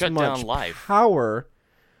government this much power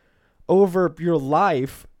over your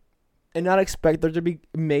life and not expect there to be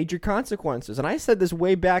major consequences. And I said this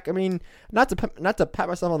way back. I mean, not to pat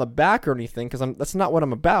myself on the back or anything, because that's not what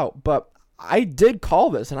I'm about, but I did call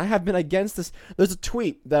this, and I have been against this. There's a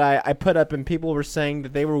tweet that I put up, and people were saying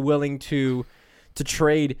that they were willing to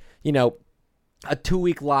trade, a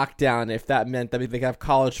 2-week lockdown if that meant that they could have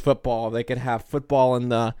college football, they could have football in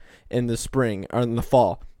the spring or in the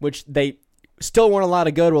fall, which they still weren't allowed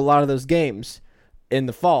to go to a lot of those games in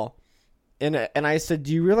the fall. And I said,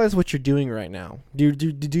 do you realize what you're doing right now? Do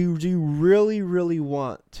you really, really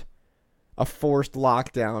want a forced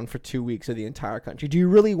lockdown for 2 weeks of the entire country? Do you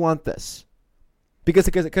really want this?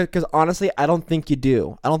 Because honestly, I don't think you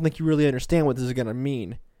do. I don't think you really understand what this is going to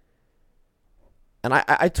mean. And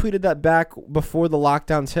I tweeted that back before the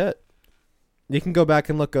lockdowns hit. You can go back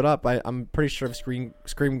and look it up. I'm pretty sure I've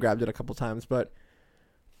screen grabbed it a couple times. But,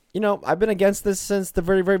 I've been against this since the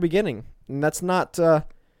very, very beginning. And that's not,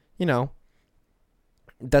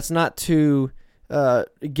 that's not to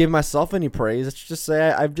give myself any praise. It's just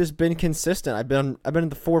say I've just been consistent. I've been in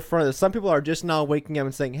the forefront of this. Some people are just now waking up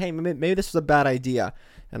and saying, "Hey, maybe this was a bad idea."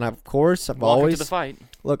 And of course, I've always to the fight.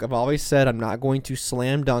 Look, I've always said I'm not going to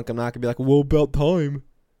slam dunk. I'm not going to be like, "Well, about time."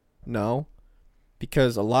 No,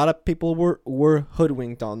 because a lot of people were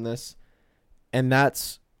hoodwinked on this, and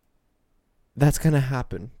that's going to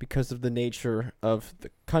happen because of the nature of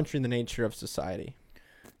the country and the nature of society.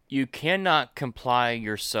 You cannot comply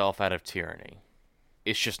yourself out of tyranny.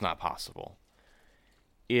 It's just not possible.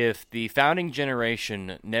 If the founding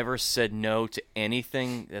generation never said no to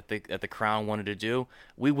anything that the crown wanted to do,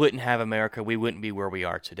 we wouldn't have America. We wouldn't be where we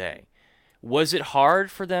are today. Was it hard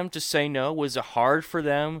for them to say no? Was it hard for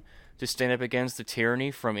them to stand up against the tyranny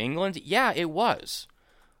from England? Yeah, it was.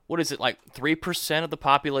 What is it, like 3% of the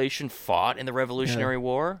population fought in the Revolutionary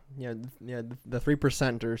War? Yeah, the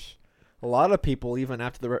 3%ers. A lot of people, even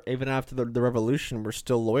after the revolution, were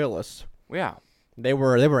still loyalists. Yeah. They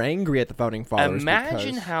were angry at the founding fathers.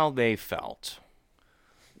 Imagine how they felt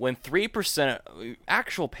when 3%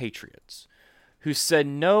 actual patriots who said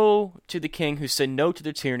no to the king, who said no to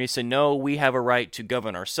the tyranny, said no, we have a right to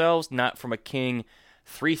govern ourselves, not from a king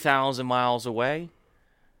 3,000 miles away.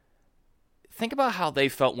 Think about how they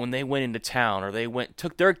felt when they went into town, or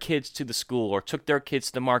took their kids to the school, or took their kids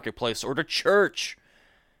to the marketplace, or to church.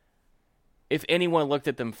 If anyone looked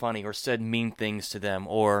at them funny, or said mean things to them,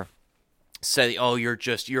 or said, "Oh, you're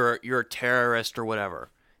a terrorist," or whatever.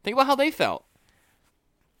 Think about how they felt.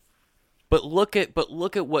 But look at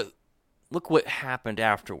what look what happened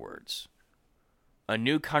afterwards. A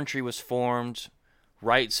new country was formed,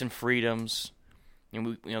 rights and freedoms.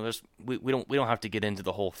 And we don't have to get into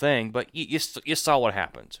the whole thing, but you saw what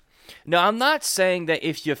happened. Now, I'm not saying that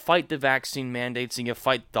if you fight the vaccine mandates and you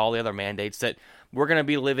fight all the other mandates that we're going to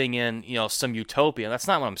be living in, some utopia. That's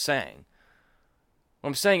not what I'm saying. What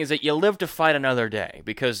I'm saying is that you live to fight another day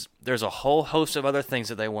because there's a whole host of other things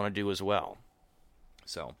that they want to do as well.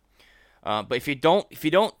 So, but if you don't,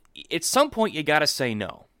 at some point you got to say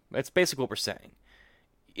no. That's basically what we're saying.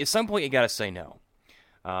 At some point you got to say no.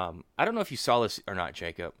 I don't know if you saw this or not,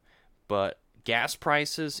 Jacob, but gas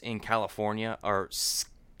prices in California are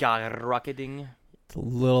skyrocketing. It's a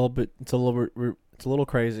little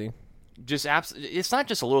crazy. It's not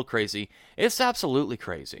just a little crazy. It's absolutely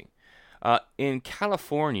crazy. In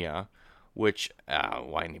California, which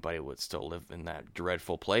why anybody would still live in that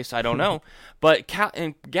dreadful place, I don't know. But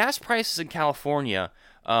in gas prices in California,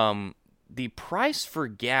 the price for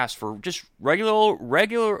gas for just regular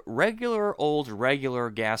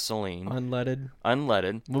gasoline,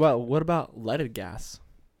 unleaded. What about leaded gas?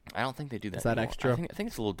 I don't think they do that. Is that anymore. extra? I think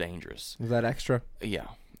it's a little dangerous. Is that extra? Yeah.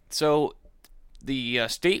 So the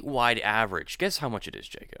statewide average. Guess how much it is,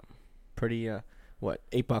 Jacob? Pretty.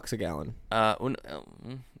 $8 a gallon? Not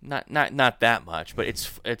that much, but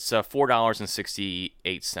it's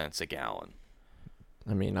 $4.68 a gallon.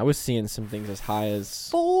 I mean, I was seeing some things as high as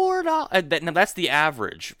 $4. Now that's the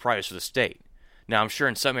average price for the state. Now I'm sure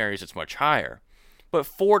in some areas it's much higher, but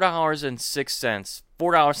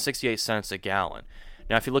 $4.68 a gallon.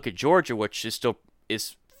 Now if you look at Georgia, which is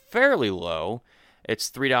fairly low, it's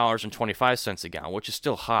 $3.25 a gallon, which is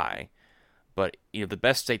still high. But the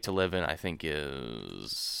best state to live in, I think,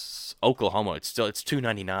 is Oklahoma. It's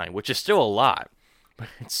 $2.99, which is still a lot, but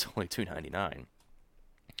it's only $2.99.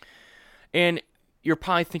 And you're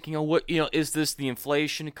probably thinking, is this the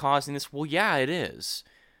inflation causing this? Well, yeah, it is.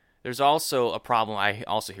 There's also a problem I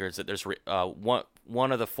also hear is that there's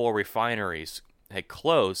one of the 4 refineries had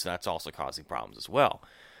closed, and that's also causing problems as well.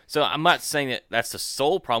 So I'm not saying that that's the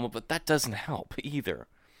sole problem, but that doesn't help either.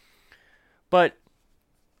 But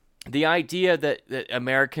the idea that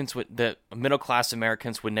middle class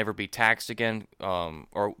Americans would never be taxed again,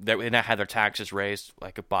 or that would not have their taxes raised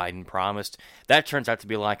like Biden promised, that turns out to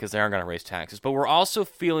be a lie because they aren't going to raise taxes. But we're also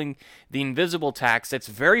feeling the invisible tax that's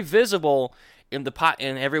very visible in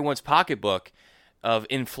everyone's pocketbook of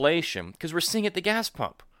inflation because we're seeing it at the gas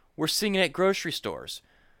pump, we're seeing it at grocery stores.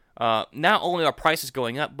 Not only are prices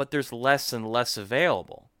going up, but there's less and less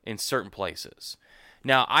available in certain places.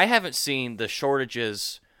 Now, I haven't seen the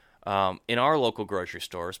shortages in our local grocery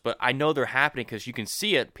stores, but I know they're happening because you can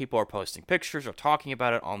see it. People are posting pictures or talking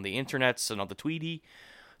about it on the internets and on the Tweety.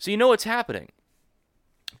 So you know it's happening.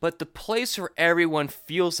 But the place where everyone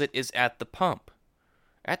feels it is at the pump,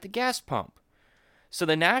 at the gas pump. So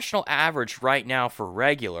the national average right now for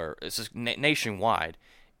regular, this is nationwide,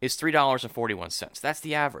 is $3.41. That's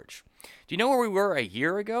the average. Do you know where we were a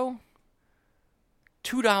year ago?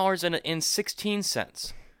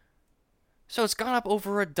 $2.16. So it's gone up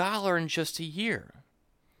over $1 in just a year.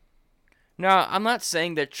 Now, I'm not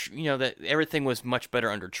saying that that everything was much better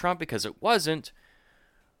under Trump because it wasn't.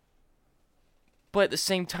 But at the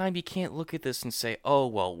same time, you can't look at this and say, "Oh,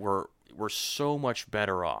 well, we're so much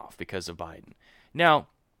better off because of Biden." Now,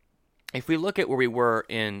 if we look at where we were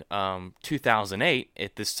in 2008,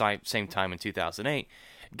 at this same time in 2008,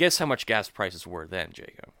 guess how much gas prices were then,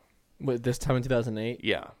 Jacob? What, this time in 2008?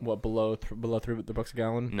 Yeah. What, below $3 a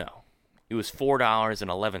gallon? No. It was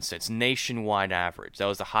 $4.11, nationwide average. That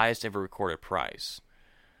was the highest ever recorded price.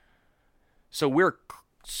 So we're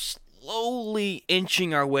slowly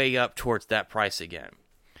inching our way up towards that price again.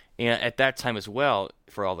 And at that time as well,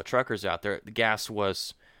 for all the truckers out there, the diesel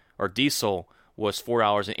was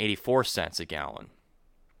 $4.84 a gallon,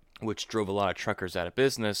 which drove a lot of truckers out of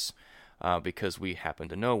business because we happen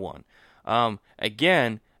to know one.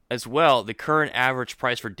 Again, as well, the current average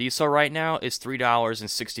price for diesel right now is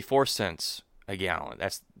 $3.64 a gallon.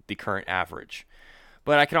 That's the current average.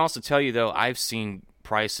 But I can also tell you, though, I've seen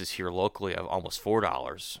prices here locally of almost $4,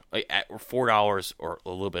 $4 or a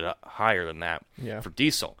little bit higher than that for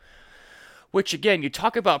diesel. Which, again, you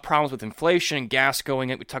talk about problems with inflation and gas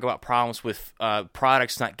going up. We talk about problems with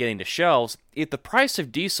products not getting to shelves. If the price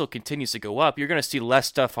of diesel continues to go up, you're going to see less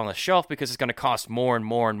stuff on the shelf because it's going to cost more and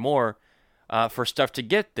more and more for stuff to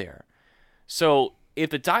get there. So if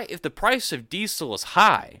the price of diesel is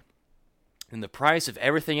high, then the price of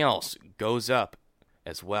everything else goes up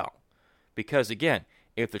as well. Because, again,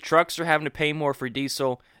 if the trucks are having to pay more for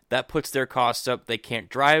diesel, that puts their costs up. They can't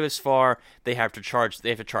drive as far. They have to charge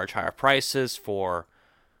higher prices for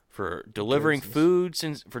for delivering foods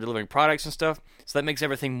and for delivering products and stuff. So that makes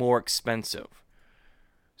everything more expensive.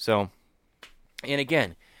 So, and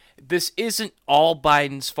again, this isn't all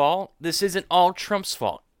Biden's fault. This isn't all Trump's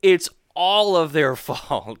fault. It's all of their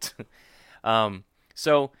fault.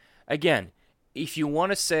 So, again, if you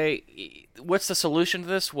want to say, what's the solution to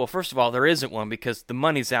this? Well, first of all, there isn't one because the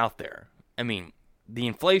money's out there. I mean, the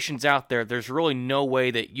inflation's out there. There's really no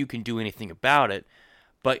way that you can do anything about it.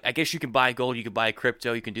 But I guess you can buy gold, you can buy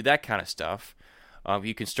crypto, you can do that kind of stuff.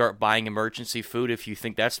 You can start buying emergency food if you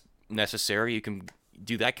think that's necessary. You can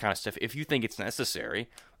do that kind of stuff if you think it's necessary.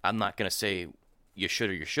 I'm not going to say you should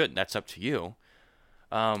or you shouldn't. That's up to you.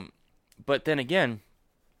 But then again,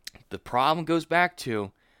 the problem goes back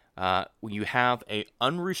to when you have a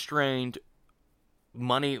unrestrained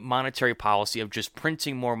monetary policy of just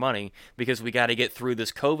printing more money because we got to get through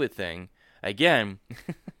this COVID thing. Again,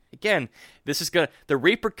 this is the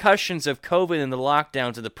repercussions of COVID and the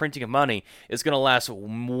lockdowns and the printing of money is going to last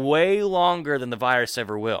way longer than the virus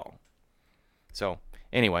ever will. So,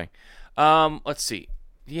 anyway, let's see.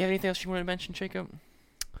 Do you have anything else you want to mention, Jacob?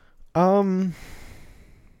 About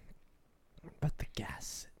the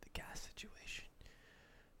gas situation.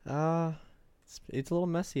 It's a little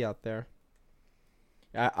messy out there.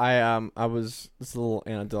 I was, this is a little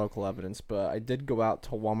anecdotal evidence, but I did go out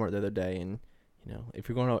to Walmart the other day, and you know, if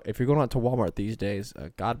you're going out to Walmart these days,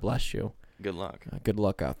 God bless you. Good luck. Good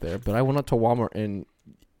luck out there. But I went out to Walmart, and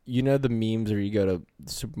you know the memes where you go to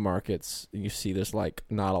supermarkets and you see there's like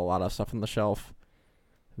not a lot of stuff on the shelf.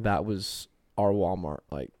 That was our Walmart.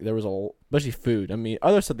 Like there was especially food. I mean,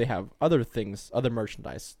 other stuff they have, other things, other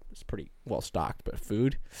merchandise is pretty well stocked, but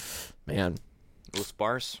food, man, a little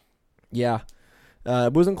sparse. Yeah.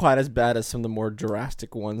 It wasn't quite as bad as some of the more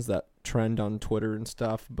drastic ones that trend on Twitter and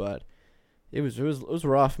stuff, but it was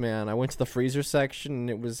rough, man. I went to the freezer section and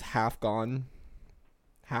it was half gone.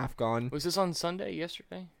 Was this on Sunday,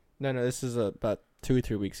 yesterday? No, this is about 2 or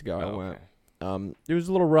 3 weeks ago. I went. Okay. It was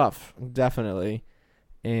a little rough, definitely,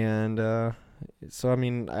 and so I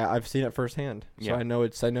mean I've seen it firsthand. So yeah. I know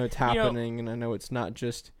it's happening, and I know it's not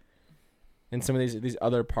just in some of these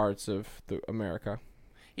other parts of America.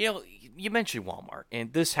 You know, you mentioned Walmart,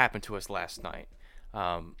 and this happened to us last night.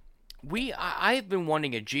 I've been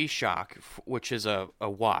wanting a G-Shock, which is a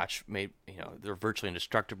watch made, they're virtually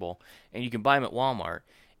indestructible, and you can buy them at Walmart.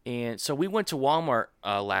 And so we went to Walmart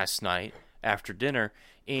last night after dinner,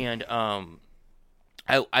 and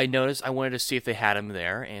I noticed I wanted to see if they had them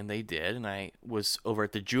there, and they did. And I was over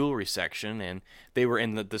at the jewelry section, and they were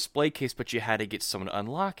in the display case, but you had to get someone to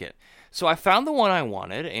unlock it. So I found the one I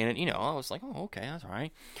wanted, and I was like, oh, okay, that's all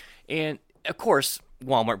right. And of course,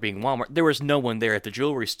 Walmart being Walmart, there was no one there at the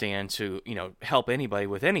jewelry stand to help anybody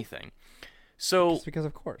with anything. So just because,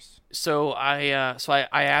 of course. So I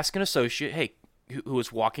asked an associate, hey, who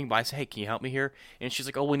was walking by, I said, hey, can you help me here? And she's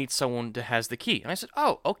like, oh, we need someone that has the key. And I said,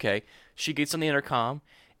 oh, okay. She gets on the intercom,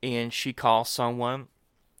 and she calls someone,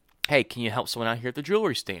 hey, can you help someone out here at the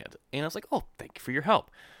jewelry stand? And I was like, oh, thank you for your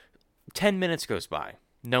help. 10 minutes goes by.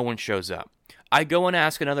 No one shows up. I go and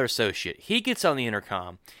ask another associate. He gets on the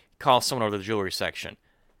intercom, calls someone over to the jewelry section.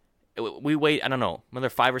 We wait, I don't know, another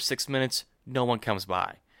 5 or 6 minutes. No one comes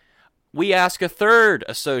by. We ask a third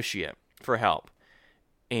associate for help.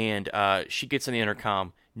 And she gets on the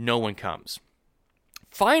intercom. No one comes.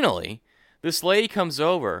 Finally, this lady comes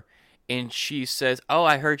over, and she says, oh,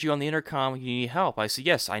 I heard you on the intercom. You need help. I said,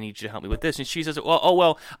 yes, I need you to help me with this. And she says,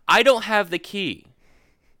 well, I don't have the key.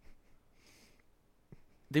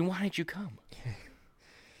 Then why did you come?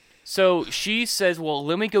 So she says, well,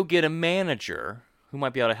 let me go get a manager who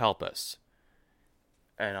might be able to help us.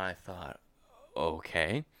 And I thought,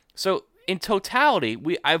 okay. So in totality,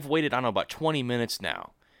 I've waited, I don't know, about 20 minutes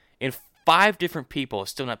now. And 5 different people have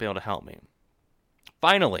still not been able to help me.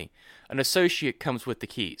 Finally, an associate comes with the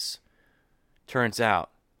keys. Turns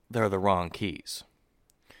out they're the wrong keys.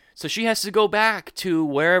 So she has to go back to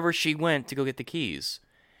wherever she went to go get the keys.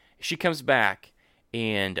 She comes back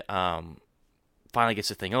and finally gets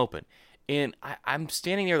the thing open. And I'm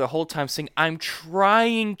standing there the whole time saying, I'm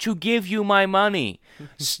trying to give you my money.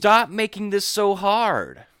 Stop making this so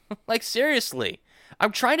hard. Like, seriously.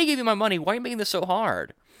 I'm trying to give you my money. Why are you making this so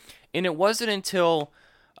hard? And it wasn't until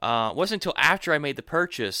after I made the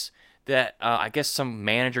purchase that I guess some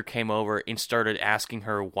manager came over and started asking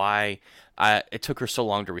her why it took her so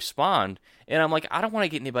long to respond. And I'm like, I don't want to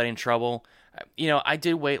get anybody in trouble. I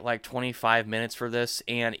did wait like 25 minutes for this,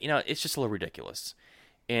 and it's just a little ridiculous.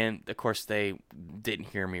 And of course they didn't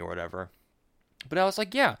hear me or whatever. But I was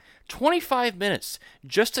like, yeah, 25 minutes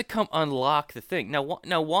just to come unlock the thing. Now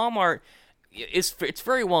Walmart it's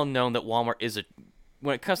very well known that Walmart is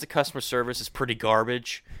when it comes to customer service, is pretty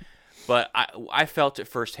garbage. But I felt it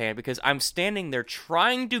firsthand because I'm standing there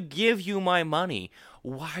trying to give you my money.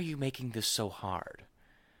 Why are you making this so hard?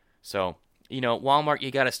 So, Walmart, you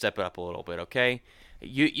got to step it up a little bit, okay?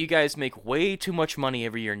 You guys make way too much money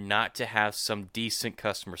every year not to have some decent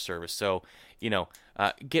customer service. So,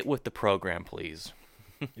 get with the program, please.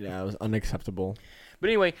 Yeah, it was unacceptable. But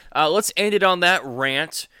anyway, let's end it on that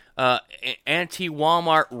rant,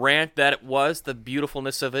 anti-Walmart rant that it was, the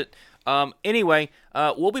beautifulness of it. Anyway,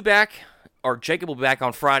 we'll be back, or Jacob will be back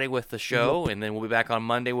on Friday with the show, and then we'll be back on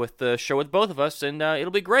Monday with the show with both of us, and it'll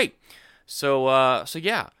be great. So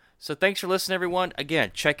yeah. So thanks for listening, everyone.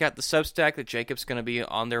 Again, check out the Substack that Jacob's going to be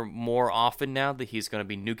on there more often now that he's going to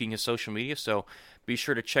be nuking his social media, so be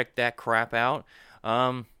sure to check that crap out.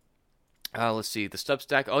 Let's see, the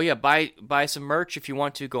Substack. Oh yeah, buy some merch if you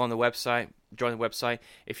want to. Go on the website, join the website.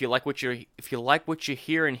 If you like what you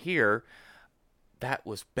hear and hear, that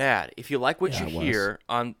was bad. If you like what you hear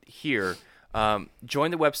on here,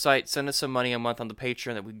 join the website. Send us some money a month on the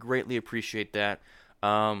Patreon. That we greatly appreciate that.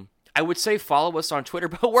 I would say follow us on Twitter,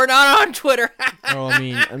 but we're not on Twitter. Oh, I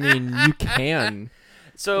mean, you can.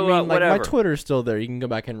 So My whatever. Twitter's still there. You can go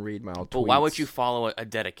back and read my old tweets. But why would you follow a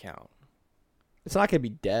dead account? It's not gonna be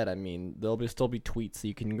dead. I mean, still be tweets that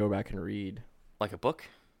you can go back and read. Like a book?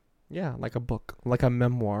 Yeah, like a book, like a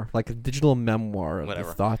memoir, like a digital memoir of Whatever.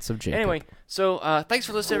 the thoughts of Jacob. Anyway, so thanks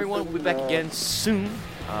for listening, everyone. We'll be back again soon.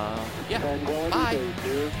 Yeah, bye.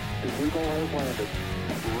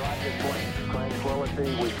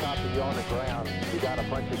 Tranquility, we copy you on the ground. You got a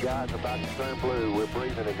bunch of guys about to turn blue. We're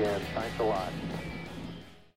breathing again. Thanks a lot.